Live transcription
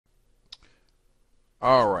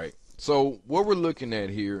All right. So what we're looking at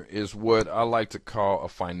here is what I like to call a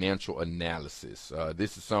financial analysis.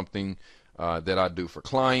 This is something that I do for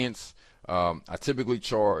clients. I typically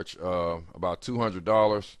charge about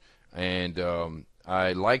 $200, and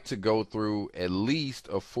I like to go through at least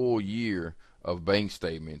a full year of bank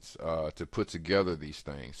statements to put together these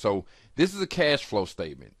things. So this is a cash flow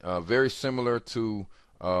statement, very similar to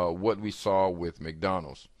what we saw with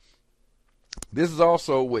McDonald's. This is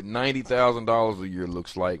also what $90,000 a year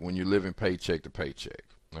looks like when you're living paycheck to paycheck.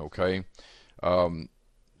 Okay. Um,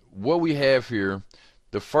 what we have here,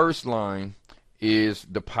 the first line is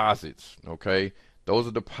deposits. Okay. Those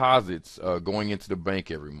are deposits going into the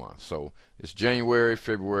bank every month. So it's January,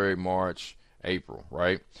 February, March, April,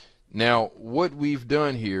 right? Now, what we've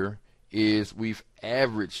done here is we've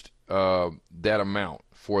averaged that amount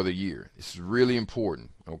for the year. This is really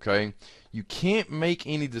important. Okay. You can't make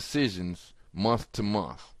any decisions month to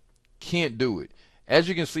month. Can't do it. As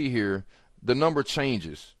you can see here, the number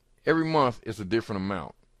changes. Every month it's a different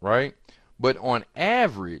amount, right? But on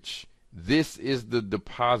average, this is the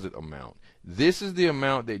deposit amount. This is the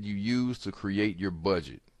amount that you use to create your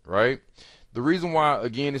budget, right? The reason why,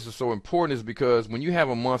 again, this is so important is because when you have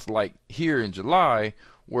a month like here in July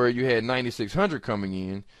where you had 9,600 coming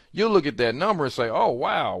in, you'll look at that number and say, oh,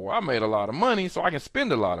 wow, well, I made a lot of money, so I can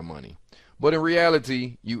spend a lot of money. But in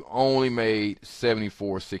reality, you only made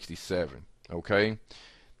 74.67. Okay.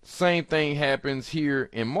 Same thing happens here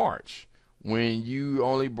in March when you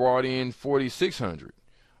only brought in 4,600.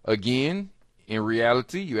 Again, in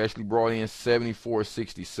reality, you actually brought in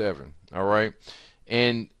 74.67. All right.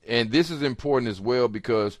 And this is important as well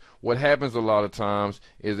because what happens a lot of times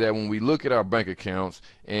is that when we look at our bank accounts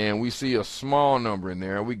and we see a small number in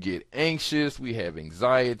there, we get anxious, we have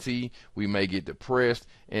anxiety, we may get depressed,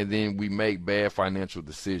 and then we make bad financial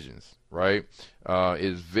decisions, right?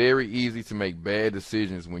 It's very easy to make bad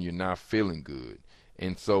decisions when you're not feeling good.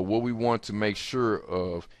 And so what we want to make sure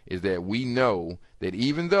of is that we know that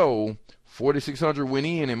even though 4,600 went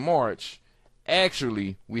in March,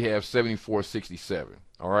 actually we have 74.67.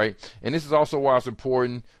 All right, and this is also why it's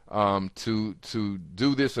important to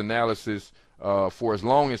do this analysis for as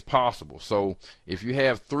long as possible. So if you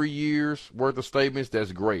have 3 years worth of statements,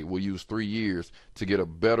 that's great. We'll use 3 years to get a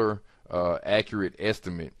better accurate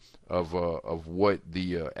estimate of what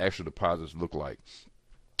the actual deposits look like.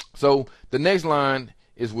 So the next line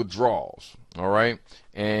is withdrawals. All right,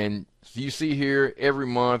 and you see here every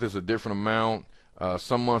month is a different amount.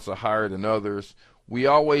 Some months are higher than others. We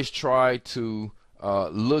always try to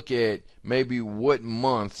look at maybe what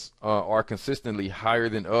months are consistently higher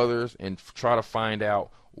than others and try to find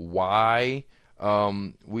out why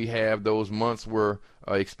we have those months where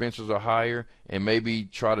expenses are higher and maybe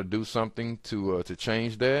try to do something to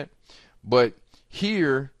change that. But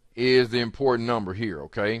here is the important number here,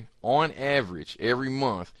 okay? On average, every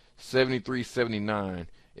month, 73.79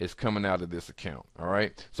 is coming out of this account. All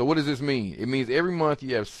right. So what does this mean? It means every month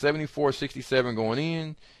you have 74.67 going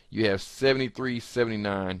in, you have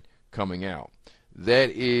 73.79 coming out. That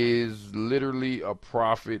is literally a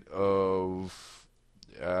profit of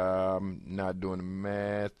not doing the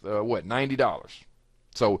math. What, $90?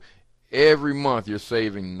 So every month you're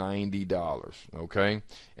saving $90. Okay.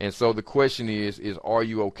 And so the question is are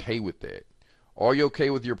you okay with that? Are you okay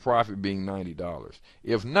with your profit being $90?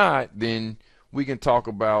 If not, then we can talk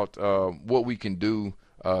about what we can do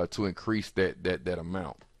to increase that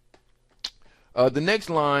amount. The next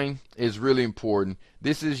line is really important.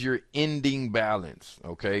 This is your ending balance,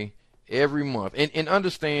 okay? Every month. And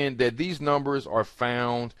understand that these numbers are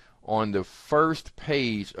found on the first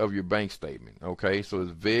page of your bank statement, okay? So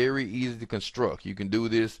it's very easy to construct. You can do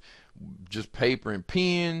this just paper and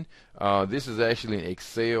pen. This is actually an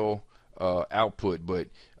Excel output, but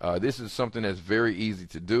this is something that's very easy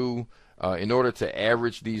to do. In order to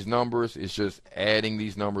average these numbers, it's just adding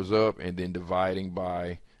these numbers up and then dividing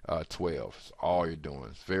by 12. That's all you're doing.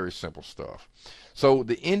 It's very simple stuff. So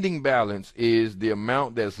the ending balance is the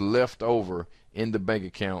amount that's left over in the bank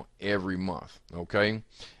account every month. Okay?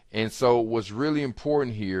 And so what's really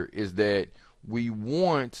important here is that we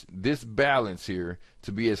want this balance here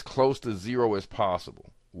to be as close to zero as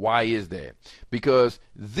possible. Why is that? Because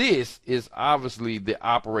this is obviously the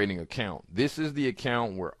operating account. This is the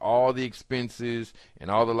account where all the expenses and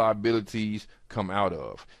all the liabilities come out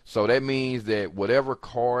of. So that means that whatever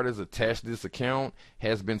card is attached to this account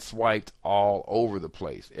has been swiped all over the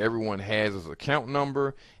place. Everyone has his account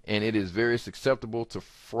number, and it is very susceptible to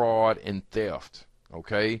fraud and theft.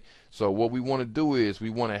 Okay, so what we want to do is we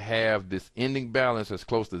want to have this ending balance as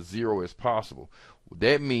close to zero as possible.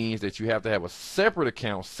 That means that you have to have a separate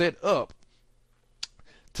account set up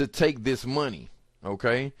to take this money.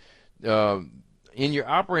 Okay. Uh, in your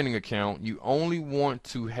operating account, you only want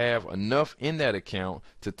to have enough in that account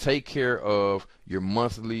to take care of your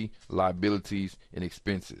monthly liabilities and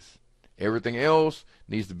expenses. Everything else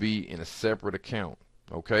needs to be in a separate account.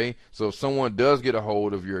 Okay, so if someone does get a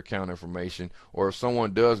hold of your account information, or if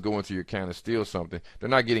someone does go into your account and steal something, they're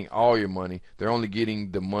not getting all your money. They're only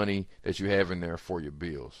getting the money that you have in there for your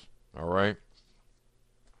bills. All right.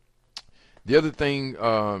 The other thing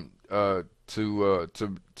to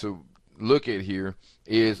look at here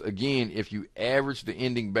is, again, if you average the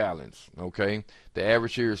ending balance. Okay, the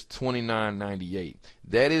average here is 29.98.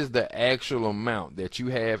 That is the actual amount that you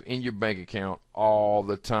have in your bank account all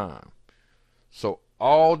the time. So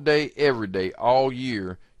all day, every day, all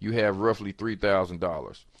year, you have roughly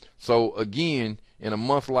 $3,000. So again, in a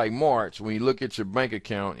month like March, when you look at your bank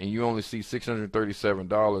account and you only see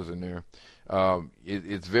 $637 in there,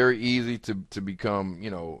 it's very easy to become,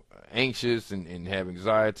 anxious and have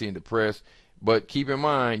anxiety and depressed. But keep in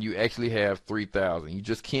mind, you actually have 3,000. You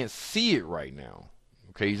just can't see it right now.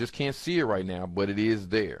 Okay, you just can't see it right now, but it is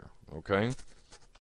there. Okay.